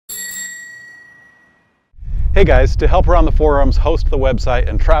Hey guys, to help around the forums, host the website,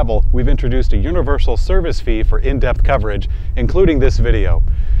 and travel, we've introduced a universal service fee for in-depth coverage, including this video.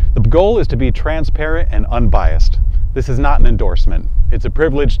 The goal is to be transparent and unbiased. This is not an endorsement. It's a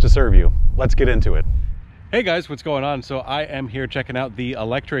privilege to serve you. Let's get into it. Hey guys, what's going on? So I am here checking out the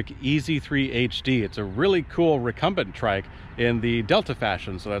Electric EZ-3 HD. It's a really cool recumbent trike in the Delta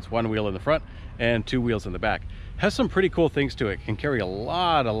fashion. So that's one wheel in the front and two wheels in the back. Has some pretty cool things to it. Can carry a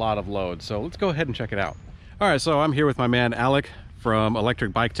lot of load. So let's go ahead and check it out. All right, so I'm here with my man Alec from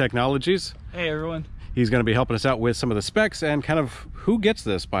Electric Bike Technologies. Hey everyone. He's going to be helping us out with some of the specs and kind of who gets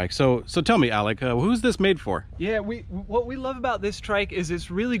this bike. So tell me, Alec, who's this made for? Yeah, what we love about this trike is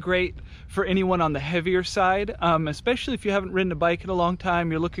it's really great for anyone on the heavier side, especially if you haven't ridden a bike in a long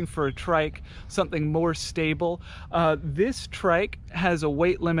time, you're looking for a trike, something more stable. This trike has a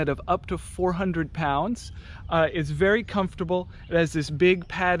weight limit of up to 400 pounds. It's very comfortable. It has this big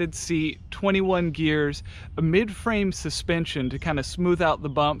padded seat, 21 gears, a mid-frame suspension to kind of smooth out the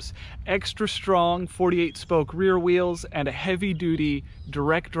bumps, extra strong 48 spoke rear wheels, and a heavy-duty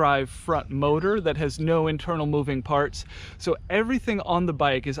direct drive front motor that has no internal moving parts. So everything on the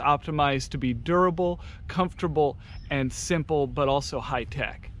bike is optimized to be durable, comfortable, and simple, but also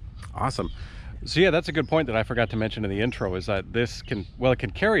high-tech. Awesome. So yeah, that's a good point that I forgot to mention in the intro, is that this can, well, it can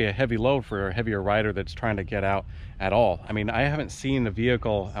carry a heavy load for a heavier rider that's trying to get out at all. I mean, I haven't seen a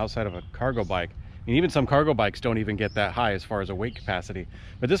vehicle outside of a cargo bike. I mean, even some cargo bikes don't even get that high as far as a weight capacity,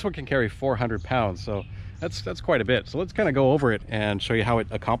 but this one can carry 400 pounds. So that's quite a bit. So let's kind of go over it and show you how it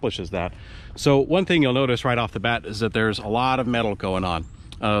accomplishes that. So one thing you'll notice right off the bat is that there's a lot of metal going on.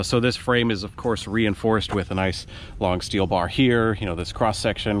 So this frame is of course reinforced with a nice long steel bar here, you know, this cross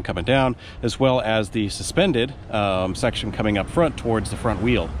section coming down, as well as the suspended section coming up front towards the front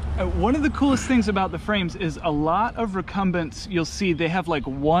wheel. One of the coolest things about the frames is a lot of recumbents, you'll see they have like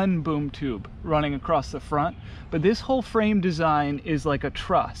one boom tube running across the front, but this whole frame design is like a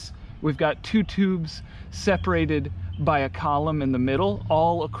truss. We've got two tubes separated by a column in the middle,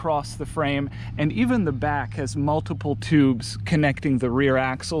 all across the frame, and even the back has multiple tubes connecting the rear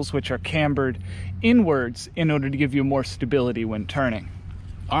axles, which are cambered inwards in order to give you more stability when turning.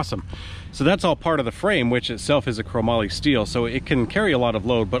 Awesome. So that's all part of the frame, which itself is a chromoly steel, so it can carry a lot of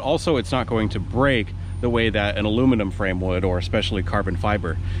load, but also it's not going to break the way that an aluminum frame would, or especially carbon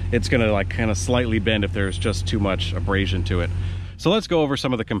fiber. It's going to like kind of slightly bend if there's just too much abrasion to it. So let's go over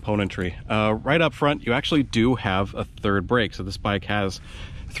some of the componentry. Right up front, you actually do have a third brake. So this bike has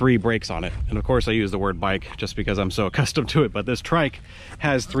 3 brakes on it. And of course I use the word bike just because I'm so accustomed to it, but this trike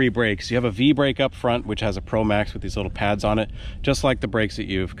has 3 brakes. You have a V brake up front, which has a Pro Max with these little pads on it, just like the brakes that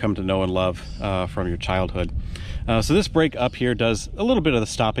you've come to know and love from your childhood. So this brake up here does a little bit of the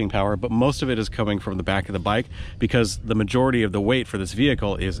stopping power, but most of it is coming from the back of the bike because the majority of the weight for this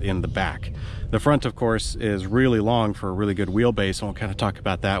vehicle is in the back. The front, of course, is really long for a really good wheelbase, and we'll kind of talk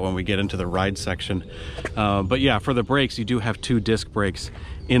about that when we get into the ride section. But yeah, for the brakes, you do have 2 disc brakes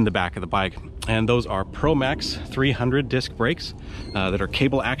in the back of the bike, and those are Pro Max 300 disc brakes that are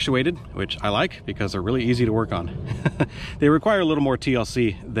cable actuated, which I like because they're really easy to work on. They require a little more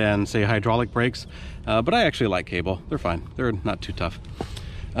TLC than, say, hydraulic brakes, but I actually like cable. They're fine. They're not too tough.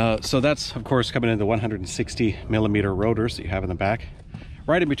 So that's, of course, coming in the 160 millimeter rotors that you have in the back.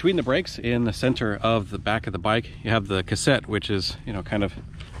 Right in between the brakes, in the center of the back of the bike, you have the cassette, which is, you know, kind of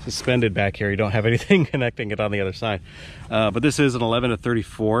suspended back here. You don't have anything connecting it on the other side. But this is an 11 to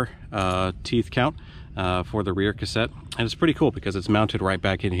 34 teeth count for the rear cassette. And it's pretty cool because it's mounted right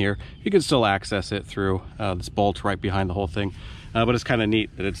back in here. You can still access it through this bolt right behind the whole thing. But it's kind of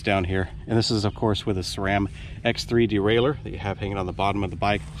neat that it's down here. And this is, of course, with a SRAM X3 derailleur that you have hanging on the bottom of the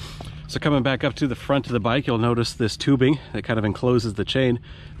bike. So coming back up to the front of the bike, you'll notice this tubing that kind of encloses the chain.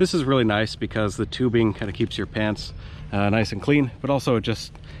 This is really nice because the tubing kind of keeps your pants nice and clean, but also it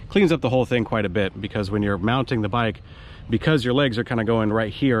just cleans up the whole thing quite a bit, because when you're mounting the bike, because your legs are kind of going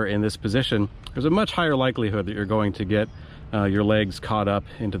right here in this position, there's a much higher likelihood that you're going to get your legs caught up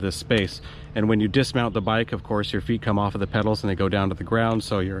into this space. And when you dismount the bike, of course, your feet come off of the pedals and they go down to the ground,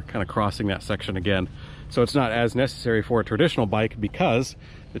 so you're kind of crossing that section again. So it's not as necessary for a traditional bike because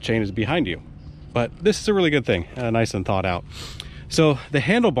the chain is behind you. But this is a really good thing, nice and thought out. So the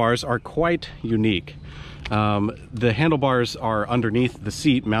handlebars are quite unique. The handlebars are underneath the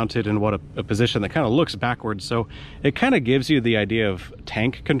seat, mounted in what a position that kind of looks backwards, so it kind of gives you the idea of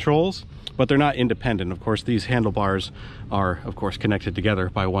tank controls, but they're not independent. Of course, these handlebars are, of course, connected together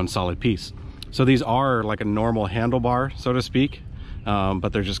by one solid piece. So these are like a normal handlebar, so to speak, but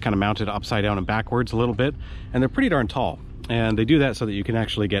they're just kind of mounted upside down and backwards a little bit, and they're pretty darn tall. And they do that so that you can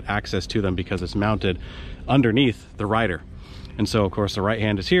actually get access to them because it's mounted underneath the rider. And so of course the right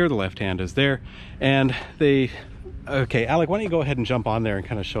hand is here, the left hand is there, and okay, Alec, why don't you go ahead and jump on there and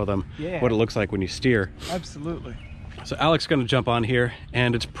kind of show them what it looks like when you steer. Absolutely. So Alec's going to jump on here,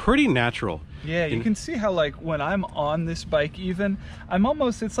 and it's pretty natural. Yeah, you can see how, like, when I'm on this bike even,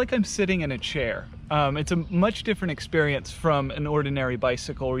 it's like I'm sitting in a chair. It's a much different experience from an ordinary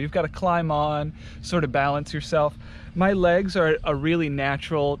bicycle where you've got to climb on, sort of balance yourself. My legs are a really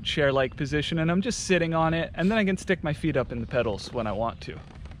natural chair-like position, and I'm just sitting on it, and then I can stick my feet up in the pedals when I want to.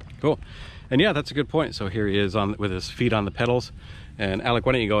 Cool. And yeah, that's a good point. So here he is with his feet on the pedals. And Alec,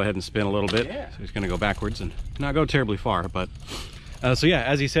 why don't you go ahead and spin a little bit? Yeah. So he's going to go backwards and not go terribly far, but so yeah,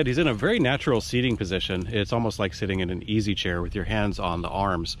 as he said, he's in a very natural seating position. It's almost like sitting in an easy chair with your hands on the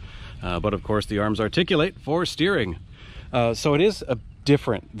arms. But of course the arms articulate for steering. So it is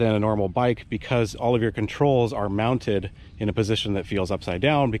different than a normal bike because all of your controls are mounted in a position that feels upside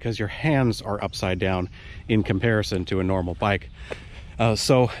down because your hands are upside down in comparison to a normal bike.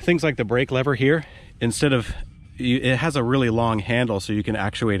 So things like the brake lever here, instead of, it has a really long handle so you can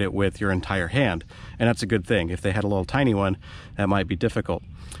actuate it with your entire hand, and that's a good thing. If they had a little tiny one, that might be difficult.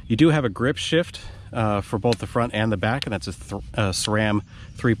 You do have a grip shift for both the front and the back, and that's a SRAM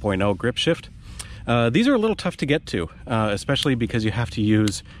 3.0 grip shift. These are a little tough to get to, especially because you have to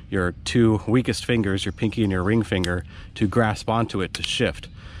use your two weakest fingers, your pinky and your ring finger, to grasp onto it to shift.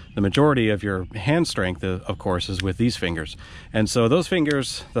 The majority of your hand strength, of course, is with these fingers. And so those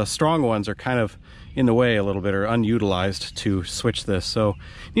fingers, the strong ones, are kind of in the way a little bit or unutilized to switch this. So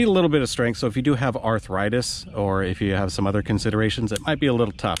you need a little bit of strength. So if you do have arthritis or if you have some other considerations, it might be a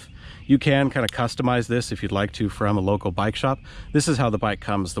little tough. You can kind of customize this if you'd like to from a local bike shop. This is how the bike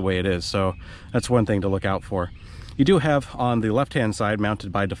comes the way it is. So that's one thing to look out for. You do have on the left-hand side,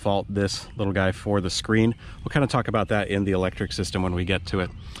 mounted by default, this little guy for the screen. We'll kind of talk about that in the electric system when we get to it.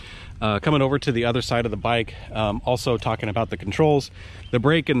 Coming over to the other side of the bike, also talking about the controls. The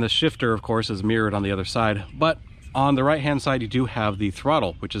brake and the shifter, of course, is mirrored on the other side, but on the right-hand side, you do have the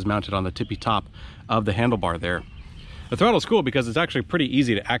throttle, which is mounted on the tippy top of the handlebar there. The throttle is cool because it's actually pretty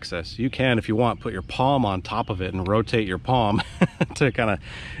easy to access. You can, if you want, put your palm on top of it and rotate your palm to kind of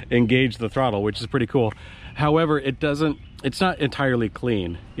engage the throttle, which is pretty cool. However, it's not entirely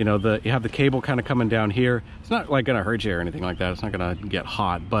clean. You know, you have the cable kind of coming down here. It's not like gonna hurt you or anything like that. It's not gonna get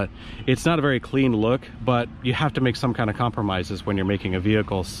hot, but it's not a very clean look. But you have to make some kind of compromises when you're making a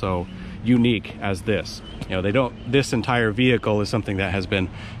vehicle so unique as this. You know, this entire vehicle is something that has been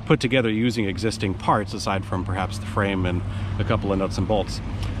put together using existing parts aside from perhaps the frame and a couple of nuts and bolts.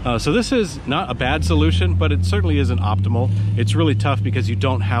 So this is not a bad solution, but it certainly isn't optimal. It's really tough because you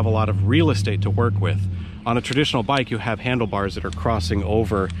don't have a lot of real estate to work with. On a traditional bike, you have handlebars that are crossing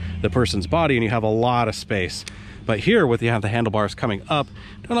over the person's body and you have a lot of space. But here, you have the handlebars coming up,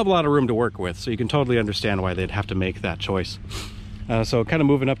 you don't have a lot of room to work with, so you can totally understand why they'd have to make that choice. So kind of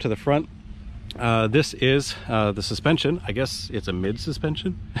moving up to the front, this is the suspension. I guess it's a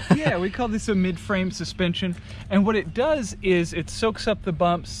mid-suspension. Yeah, we call this a mid-frame suspension. And what it does is it soaks up the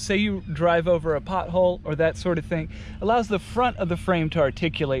bumps. Say you drive over a pothole or that sort of thing. Allows the front of the frame to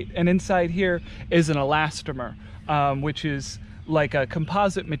articulate. And inside here is an elastomer, which is like a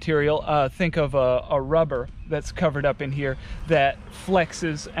composite material. Think of a rubber that's covered up in here that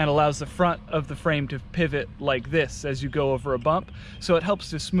flexes and allows the front of the frame to pivot like this as you go over a bump. So it helps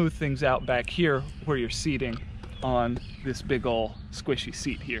to smooth things out back here where you're seating on this big ol' squishy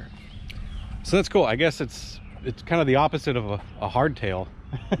seat here. So that's cool. I guess it's kind of the opposite of a hardtail.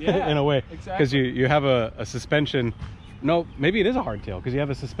 Yeah, in a way, exactly. Because you have a suspension. No, maybe it is a hardtail because you have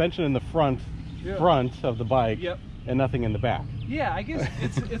a suspension in the front of the bike. Yep. And nothing in the back. Yeah, I guess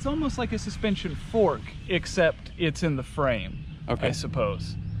it's almost like a suspension fork, except it's in the frame, okay. I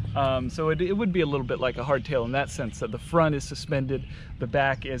suppose. So it would be a little bit like a hardtail in that sense, that the front is suspended, the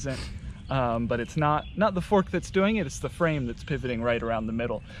back isn't. But it's not the fork that's doing it, it's the frame that's pivoting right around the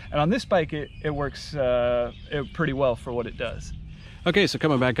middle. And on this bike, it works pretty well for what it does. Okay, so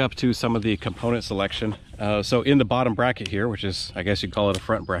coming back up to some of the component selection. So in the bottom bracket here, which is, I guess you'd call it a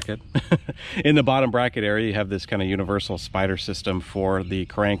front bracket, in the bottom bracket area, you have this kind of universal spider system for the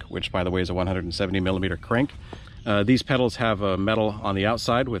crank, which by the way is a 170 millimeter crank. These pedals have a metal on the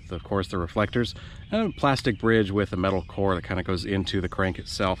outside with, of course, the reflectors, and a plastic bridge with a metal core that kind of goes into the crank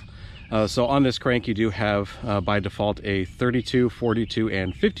itself. So on this crank, you do have, by default, a 32, 42,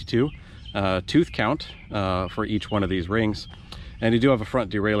 and 52 tooth count for each one of these rings. And you do have a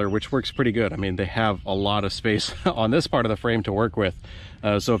front derailleur, which works pretty good. I mean, they have a lot of space on this part of the frame to work with.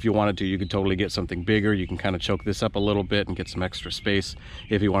 So if you wanted to, you could totally get something bigger. You can kind of choke this up a little bit and get some extra space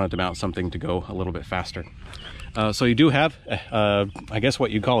if you wanted to mount something to go a little bit faster. So you do have, I guess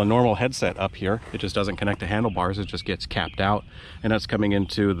what you call a normal headset up here. It just doesn't connect to handlebars. It just gets capped out, and that's coming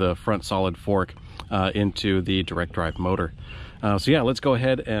into the front solid fork into the direct drive motor. So yeah, let's go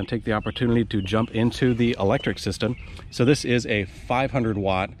ahead and take the opportunity to jump into the electric system. So this is a 500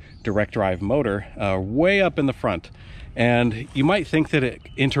 watt direct drive motor way up in the front. And you might think that it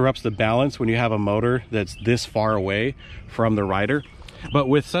interrupts the balance when you have a motor that's this far away from the rider. But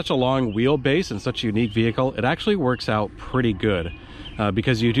with such a long wheelbase and such a unique vehicle, it actually works out pretty good.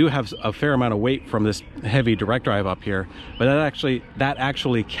 Because you do have a fair amount of weight from this heavy direct drive up here, but that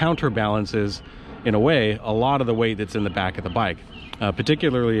actually counterbalances, in a way, a lot of the weight that's in the back of the bike,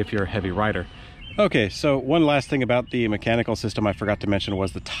 particularly if you're a heavy rider. Okay, so one last thing about the mechanical system I forgot to mention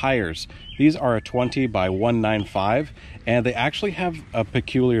was the tires. These are a 20 by 195, and they actually have a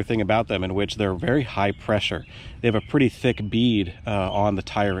peculiar thing about them in which they're very high pressure. They have a pretty thick bead on the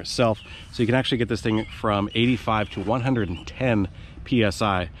tire itself, so you can actually get this thing from 85 to 110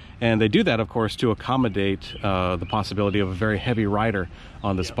 PSI. And they do that, of course, to accommodate the possibility of a very heavy rider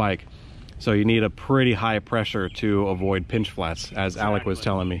on this bike. So you need a pretty high pressure to avoid pinch flats, as Alec was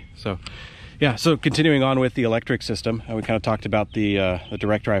telling me. So yeah, so continuing on with the electric system, we kind of talked about the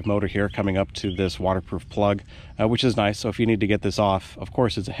direct drive motor here coming up to this waterproof plug, which is nice. So if you need to get this off, of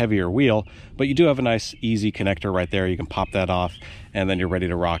course it's a heavier wheel, but you do have a nice easy connector right there. You can pop that off and then you're ready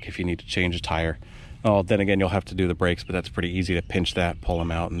to rock if you need to change a tire. Oh, then again, you'll have to do the brakes, but that's pretty easy to pinch that, pull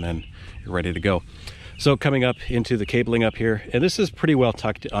them out, and then you're ready to go. So coming up into the cabling up here, and this is pretty well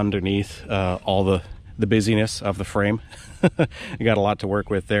tucked underneath all the busyness of the frame. You got a lot to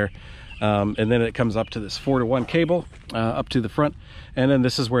work with there. And then it comes up to this 4-to-1 cable up to the front, and then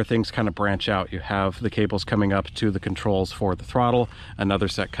this is where things kind of branch out. You have the cables coming up to the controls for the throttle, another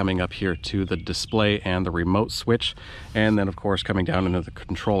set coming up here to the display and the remote switch, and then of course coming down into the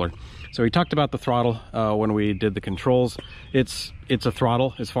controller. So we talked about the throttle when we did the controls. It's a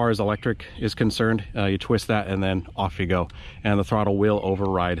throttle as far as electric is concerned. You twist that and then off you go. And the throttle will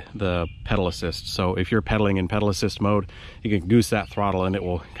override the pedal assist. So if you're pedaling in pedal assist mode, you can goose that throttle and it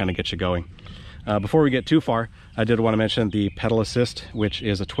will kind of get you going. Before we get too far, I did want to mention the pedal assist, which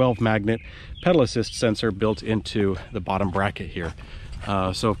is a 12 magnet pedal assist sensor built into the bottom bracket here.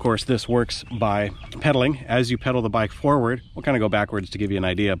 So of course this works by pedaling. As you pedal the bike forward, we'll kind of go backwards to give you an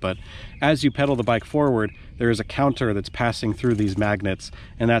idea, but as you pedal the bike forward, there is a counter that's passing through these magnets,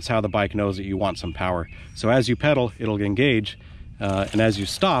 and that's how the bike knows that you want some power. So as you pedal, it'll engage, and as you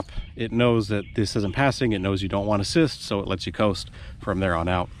stop, it knows that this isn't passing, it knows you don't want assist, so it lets you coast from there on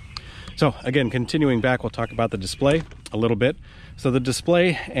out. So again, continuing back, we'll talk about the display a little bit. So the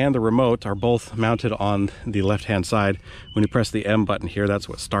display and the remote are both mounted on the left-hand side. When you press the M button here, that's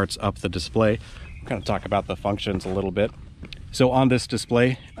what starts up the display. We'll kind of talk about the functions a little bit. So on this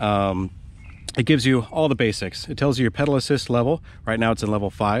display, it gives you all the basics. It tells you your pedal assist level. Right now it's in level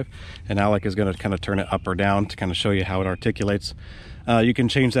 5, and Alec is going to kind of turn it up or down to kind of show you how it articulates. You can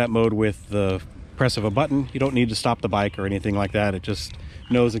change that mode with the press of a button. You don't need to stop the bike or anything like that. It just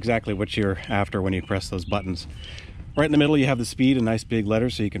knows exactly what you're after when you press those buttons. Right in the middle you have the speed in nice big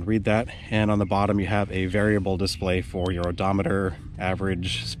letters so you can read that, and on the bottom you have a variable display for your odometer,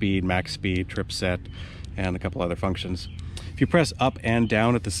 average speed, max speed, trip set, and a couple other functions. If you press up and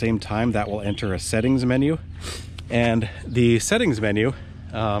down at the same time, that will enter a settings menu, and the settings menu,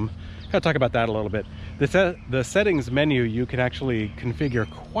 I'll talk about that a little bit. The settings menu, you can actually configure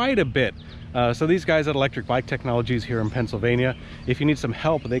quite a bit. So these guys at Electric Bike Technologies here in Pennsylvania, if you need some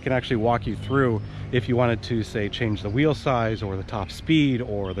help, they can actually walk you through if you wanted to, say, change the wheel size or the top speed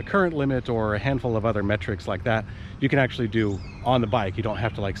or the current limit or a handful of other metrics like that. You can actually do on the bike. You don't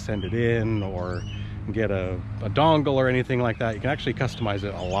have to like send it in or get a dongle or anything like that. You can actually customize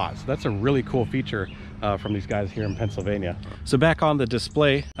it a lot. So that's a really cool feature from these guys here in Pennsylvania. So back on the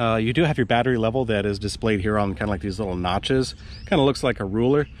display, you do have your battery level that is displayed here on kind of like these little notches. Kind of looks like a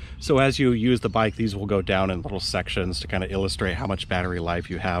ruler. So as you use the bike, these will go down in little sections to kind of illustrate how much battery life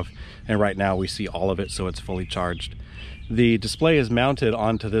you have. And right now we see all of it, so it's fully charged. The display is mounted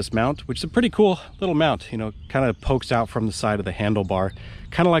onto this mount, which is a pretty cool little mount. You know, kind of pokes out from the side of the handlebar.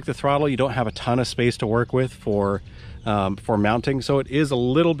 Kind of like the throttle, you don't have a ton of space to work with for mounting, so it is a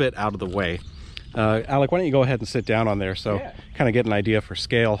little bit out of the way. Alec, why don't you go ahead and sit down on there so kind of get an idea for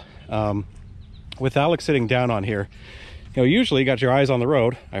scale. With Alec sitting down on here, you know, usually you got your eyes on the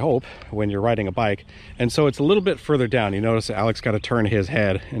road, I hope, when you're riding a bike, and so it's a little bit further down. You notice that Alec's got to turn his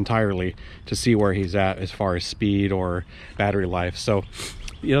head entirely to see where he's at as far as speed or battery life. So,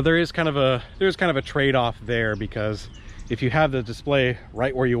 you know, there's kind of a trade-off there, because if you have the display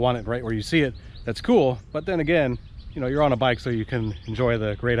right where you want it, right where you see it, that's cool. But then again, you know, you're on a bike so you can enjoy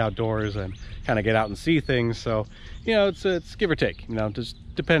the great outdoors and kind of get out and see things. So, you know, it's give or take, you know, just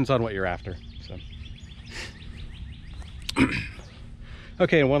depends on what you're after. So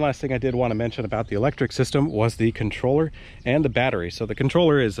okay, and one last thing I did want to mention about the electric system was the controller and the battery. So the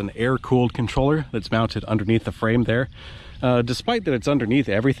controller is an air-cooled controller that's mounted underneath the frame there. Despite that it's underneath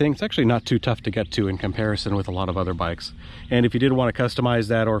everything, it's actually not too tough to get to in comparison with a lot of other bikes. And if you did want to customize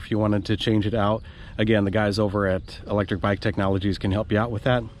that, or if you wanted to change it out, again, the guys over at Electric Bike Technologies can help you out with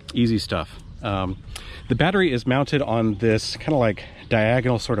that. Easy stuff. The battery is mounted on this kind of like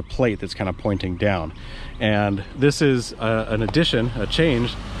diagonal sort of plate that's kind of pointing down. And this is an addition, a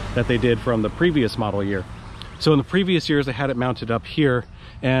change that they did from the previous model year. So in the previous years, they had it mounted up here,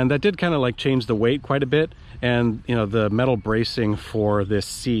 and that did kind of like change the weight quite a bit. And, you know, the metal bracing for this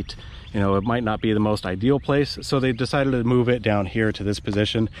seat, you know, it might not be the most ideal place. So they decided to move it down here to this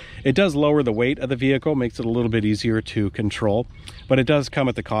position. It does lower the weight of the vehicle, makes it a little bit easier to control, but it does come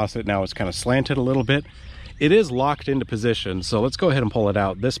at the cost that now it's kind of slanted a little bit. It is locked into position, so let's go ahead and pull it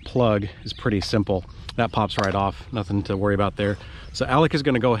out. This plug is pretty simple. That pops right off, nothing to worry about there. So Alec is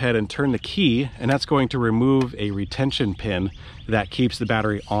going to go ahead and turn the key, and that's going to remove a retention pin that keeps the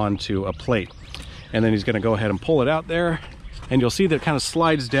battery onto a plate. And then he's going to go ahead and pull it out there, and you'll see that it kind of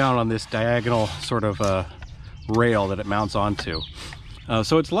slides down on this diagonal sort of rail that it mounts onto.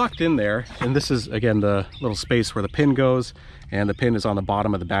 So it's locked in there, and this is, again, the little space where the pin goes, and the pin is on the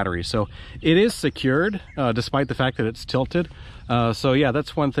bottom of the battery. So it is secured, despite the fact that it's tilted. So yeah,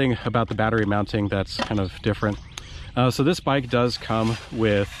 that's one thing about the battery mounting that's kind of different. So this bike does come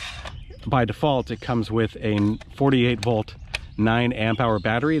with, by default, it comes with a 48 volt 9 amp hour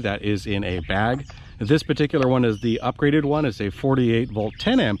battery that is in a bag. This particular one is the upgraded one. It's a 48 volt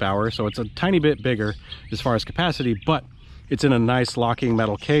 10 amp hour, so it's a tiny bit bigger as far as capacity, but it's in a nice locking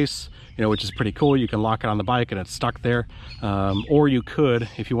metal case, you know, which is pretty cool. You can lock it on the bike and it's stuck there. Or you could,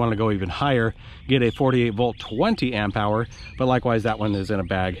 if you want to go even higher, get a 48 volt 20 amp hour, but likewise that one is in a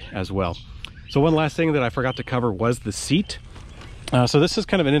bag as well. So one last thing that I forgot to cover was the seat. So this is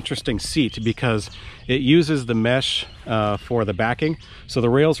kind of an interesting seat because it uses the mesh for the backing. So the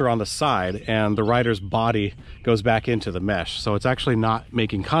rails are on the side and the rider's body goes back into the mesh. So it's actually not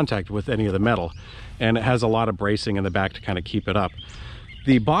making contact with any of the metal, and it has a lot of bracing in the back to kind of keep it up.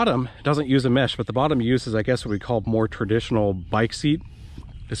 The bottom doesn't use a mesh, but the bottom uses, I guess, what we call more traditional bike seat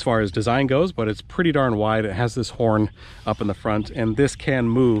as far as design goes, but it's pretty darn wide. It has this horn up in the front, and this can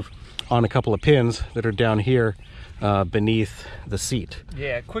move on a couple of pins that are down here beneath the seat.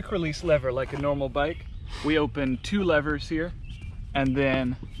 Yeah, quick release lever like a normal bike. We open 2 levers here, and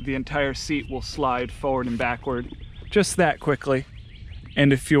then the entire seat will slide forward and backward just that quickly.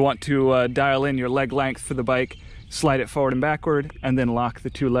 And if you want to dial in your leg length for the bike, slide it forward and backward, and then lock the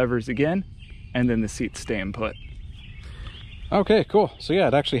 2 levers again, and then the seats stay in put. Okay, cool. So yeah,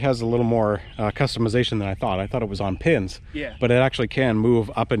 it actually has a little more customization than I thought. I thought it was on pins, yeah, but it actually can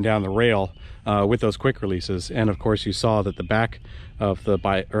move up and down the rail with those quick releases. And of course, you saw that the back of the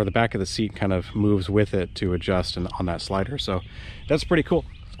bike, or the back of the seat, kind of moves with it to adjust on that slider. So that's pretty cool.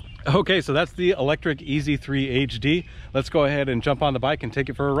 Okay, so that's the electric EZ-3 HD. Let's go ahead and jump on the bike and take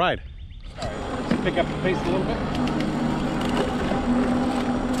it for a ride. All right, let's pick up the pace a little bit.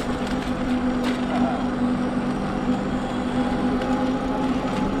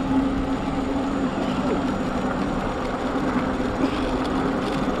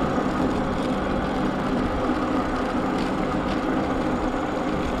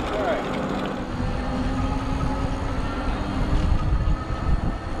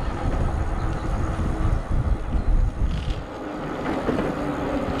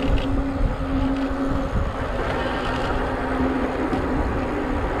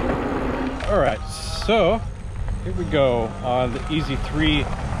 All right, so here we go on the EZ-3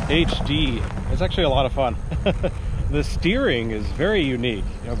 HD. It's actually a lot of fun. The steering is very unique,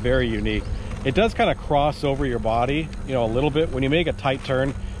 very unique. It does kind of cross over your body, a little bit. When you make a tight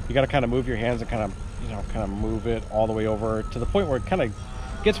turn, you got to kind of move your hands and kind of move it all the way over to the point where it kind of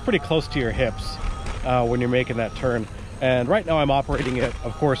gets pretty close to your hips when you're making that turn. And right now I'm operating it,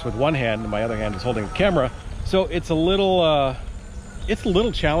 of course, with one hand, and my other hand is holding the camera. So it's a little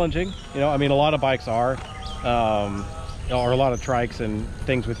challenging. I mean, a lot of bikes are, or a lot of trikes and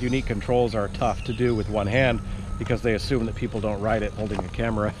things with unique controls are tough to do with one hand because they assume that people don't ride it holding a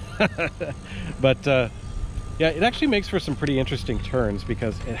camera. But yeah, it actually makes for some pretty interesting turns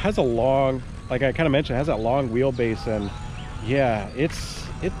because it has a long, like I kind of mentioned, it has that long wheelbase, and yeah, it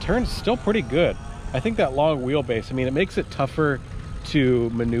turns still pretty good. I think that long wheelbase, I mean, it makes it tougher to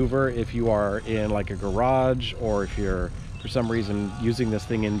maneuver if you are in like a garage, or if you're for some reason using this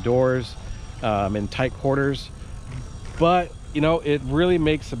thing indoors in tight quarters, but you know, it really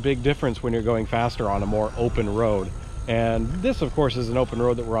makes a big difference when you're going faster on a more open road. And this of course is an open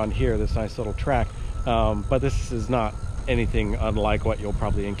road that we're on here, this nice little track, but this is not anything unlike what you'll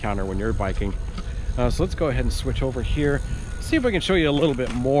probably encounter when you're biking. So let's go ahead and switch over here, see if I can show you a little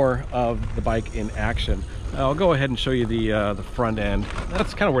bit more of the bike in action. I'll go ahead and show you the front end.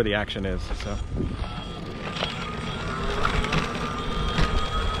 That's kind of where the action is. So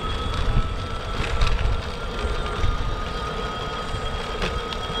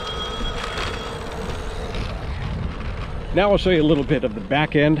now I'll show you a little bit of the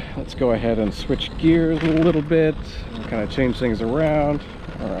back end. Let's go ahead and switch gears a little bit, kind of change things around.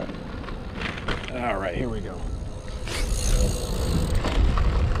 All right, here we go.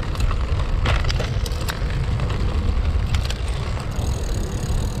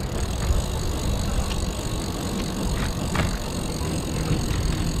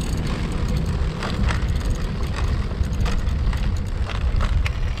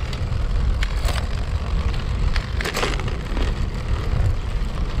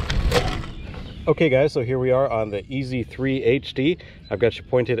 Okay guys, so here we are on the EZ-3 HD. I've got you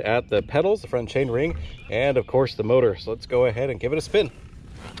pointed at the pedals, the front chain ring, and of course the motor. So let's go ahead and give it a spin.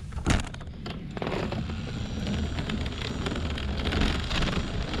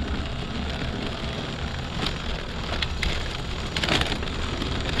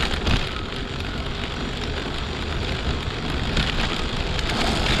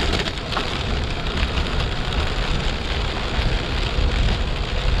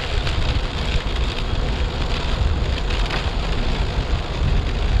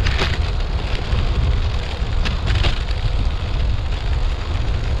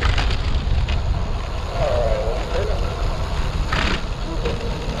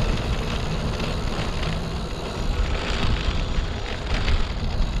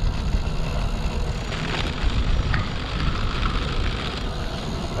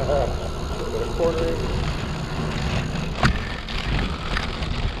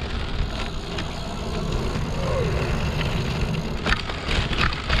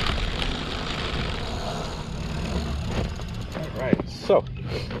 So,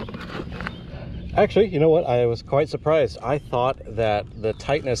 actually, you know what? I was quite surprised. I thought that the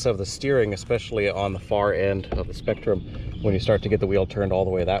tightness of the steering, especially on the far end of the spectrum, when you start to get the wheel turned all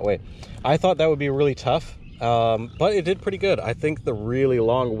the way that way, I thought that would be really tough, but it did pretty good. I think the really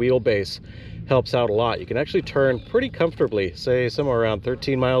long wheelbase helps out a lot. You can actually turn pretty comfortably, say somewhere around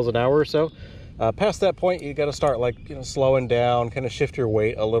 13 miles an hour or so. Past that point, you got to start slowing down, kind of shift your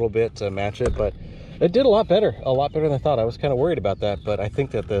weight a little bit to match it, but it did a lot better than I thought. I was kind of worried about that, but I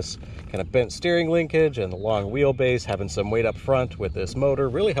think that this kind of bent steering linkage and the long wheelbase, having some weight up front with this motor,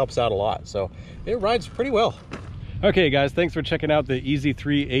 really helps out a lot. So it rides pretty well. Okay guys, thanks for checking out the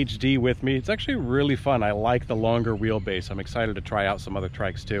EZ-3 HD with me. It's actually really fun. I like the longer wheelbase. I'm excited to try out some other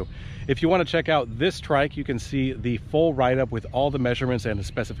trikes too. If you want to check out this trike, you can see the full write-up with all the measurements and the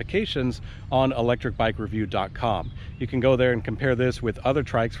specifications on ElectricBikeReview.com. You can go there and compare this with other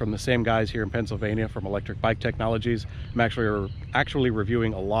trikes from the same guys here in Pennsylvania from Electric Bike Technologies. I'm actually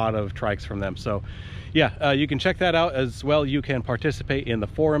reviewing a lot of trikes from them. So yeah, you can check that out as well. You can participate in the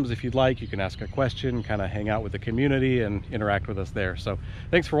forums if you'd like. You can ask a question, kind of hang out with the community and interact with us there. So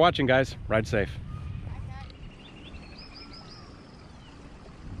thanks for watching guys. Ride safe.